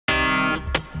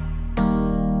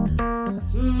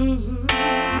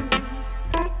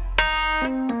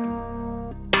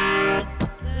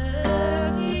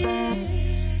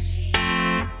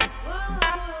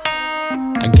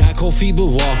Cold feet but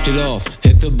walked it off.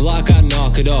 Hit the block, I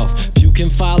knock it off.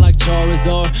 Puking fire like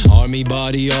Charizard. Army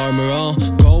body armor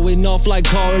on. Going off like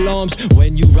car alarms.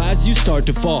 When you rise, you start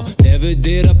to fall. Never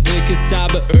did I pick a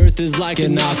side, but Earth is like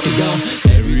an octagon.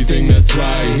 Everything that's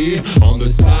right here on the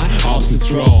side, opposites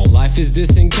wrong. Life is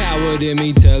this and coward in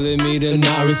me, telling me to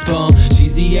not respond.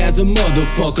 Cheesy as a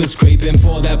motherfucker, scraping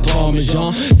for that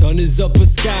Parmesan. Sun is up with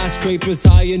skyscrapers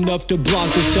high enough to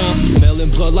block the shine.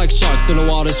 Smelling blood like sharks in the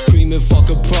water, screaming fuck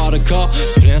a Prada car.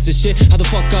 Pronounce this shit how the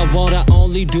fuck I want, I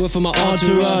only do it for my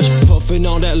entourage. Puffing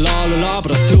on that la la la,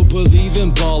 but I still believe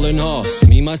in ballin' hard.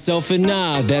 Me, myself and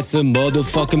I, that's a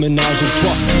motherfucking menage a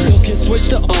trois. Still can switch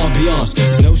the ambiance,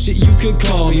 no shit you could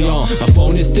call me on. My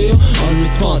phone is still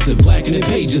unresponsive, blackening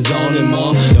pages on and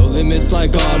on. No limits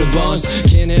like Audubon's,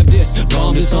 can't have this,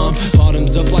 bomb this on.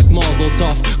 Bottoms up like Mazel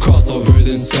Tov, crossover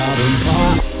then stop and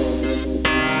pop.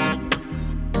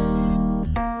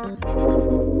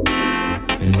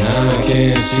 And I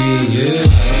can't see you.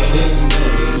 But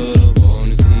I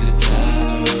wanna see the side.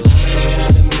 I ain't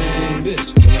got a main bitch,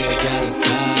 but I got a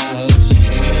side. She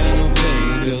ain't got no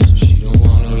pain pills, so she don't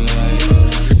want no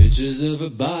life. Pictures of her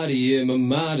body in my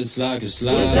mind, it's like a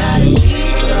slideshow. You got a key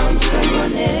from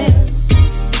someone else.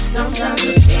 Sometimes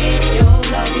you think your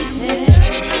love is hell.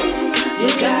 You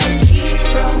got a key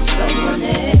from someone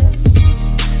else.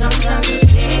 Sometimes you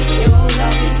think your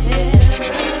love is hell.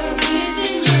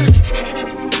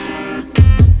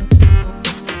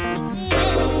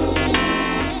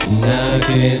 And I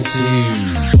can't see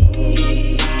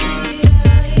you.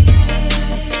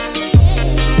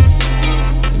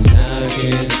 And I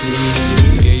can't see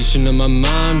you. Creation of my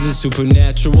mind's a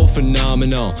supernatural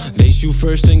phenomenon. They shoot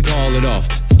first and call it off.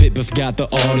 Spit but forgot the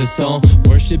artist song.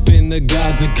 Worshipping the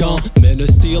gods of calm. Men of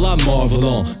steel I marvel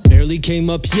on. Barely came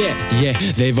up yet, yeah,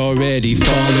 they've already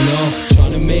fallen off.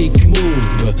 Trying to make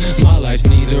moves, but my life's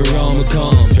neither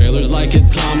rom-com. Trailers like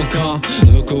it's Comic-Con.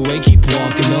 Look away, keep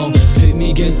walking on. Pit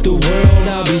me against the world,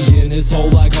 I'll be in this hole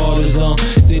like artisan.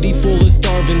 City full of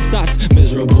starving sots,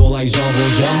 miserable like Jean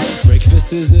Valjean.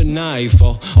 Breakfast is a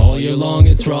nightfall, all year long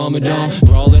it's Ramadan.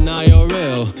 Brawling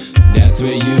IRL, that's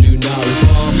where you do not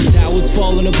respond. Towers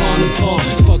falling upon the palm,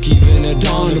 fuck even a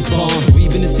dawn upon.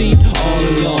 Weaving the seed all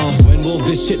along, when will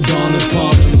this shit dawn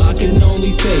upon them? I can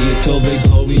only say it till they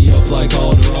blow me up like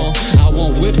Alderaan. I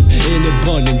want whips in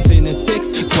abundance in a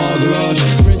 6-car garage.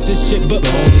 French is shit but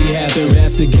only half the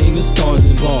rap's a game of stars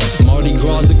and bars. Mardi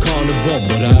Gras a carnival,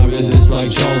 but I resist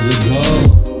like Charles de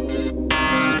Gaulle.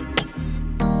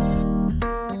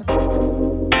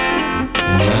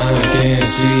 And I can't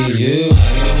see you. But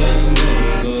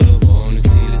I wanna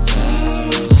see the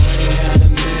side. I ain't got a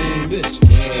main bitch,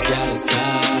 but I got a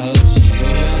side. She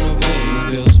don't got no pain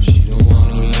pills, so she don't want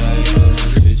no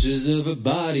life. Pictures of her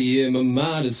body in my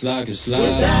mind, it's like a slideshow.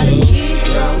 You got a key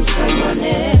from someone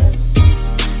else.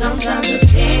 Sometimes you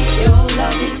think your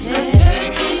love is hell.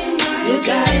 You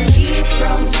got a key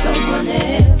from someone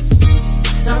else.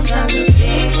 Sometimes you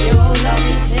think your love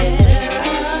is hell.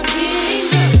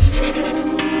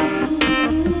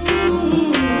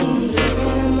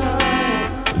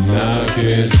 I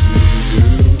can't see you.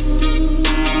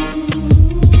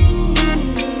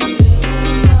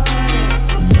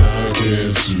 I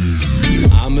can't see you.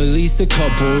 I'm at least a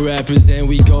couple rappers and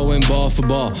we going ball for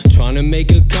ball. Trying to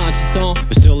make a conscious song,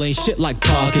 but still ain't shit like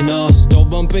talking off. Still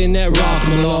bumping that rock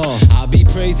and law. I be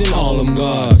praising all them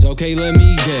gods. Okay, let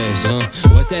me guess,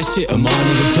 what's that shit, Amani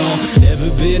Baton? Never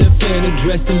been a fan of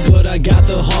dressing, but I got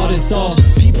the hardest songs.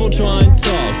 People try and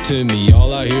talk to me,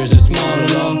 all I hear is this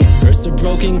monologue. First a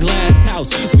broken glass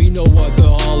house, we know what the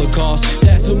Holocaust.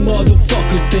 That's what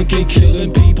motherfuckers thinking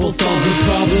killing people solves the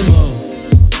problem.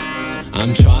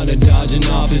 I'm trying to dodge an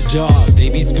office job. They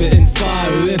be spitting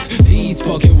fire if these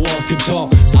fucking walls could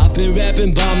talk. I've been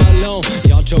rapping by my loan,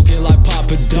 y'all joking like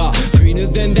Papa Doc. Greener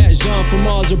than that Jean from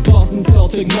Oz or Boston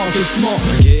Celtic Market Small.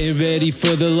 Getting ready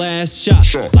for the last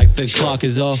shot, like the clock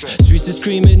is off. Streets are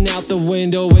screaming out the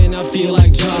window and I feel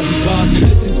like Jazzy Boss.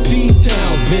 This is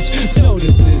P-Town, bitch, no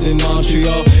this isn't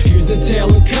Montreal. Here's a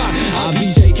tail of cock, I be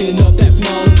shaking up that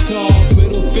small and tall.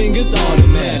 Middle fingers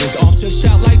automatic, arms stretched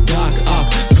out like Doc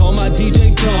Ock. Call my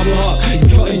DJ Tomahawk,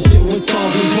 he's cutting shit with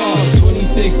saws and claws.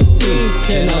 2016,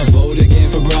 can I vote again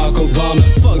for Barack Obama?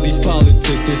 Fuck these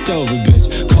politics, it's over,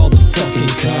 bitch. Call the fucking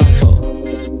cop.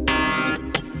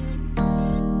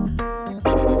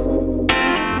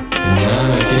 And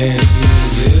I can't see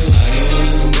you.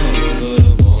 But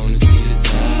I wanna see the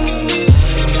side. I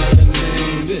ain't got a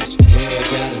main bitch, but I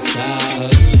got a side.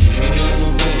 She don't got no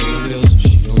pain pills, so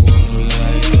she don't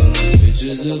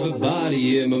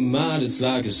mind, it's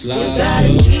like a slideshow. You got a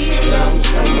key from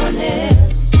someone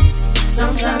else.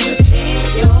 Sometimes you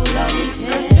think your love is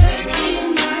hell.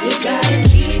 You got a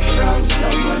key from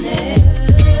someone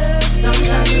else.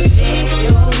 Sometimes you think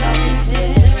your love is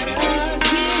hell.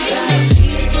 You got a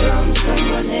key from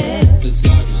someone else. It's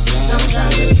like a slideshow.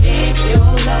 Sometimes you think your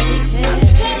love is hell.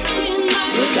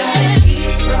 You got a key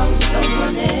from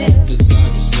someone else. It's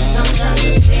like a slideshow. Sometimes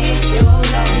you think your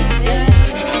love is hell.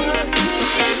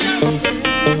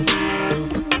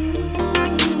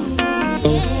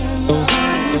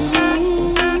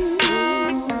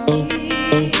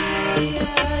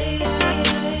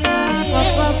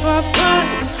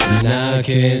 And I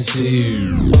can't see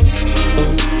you.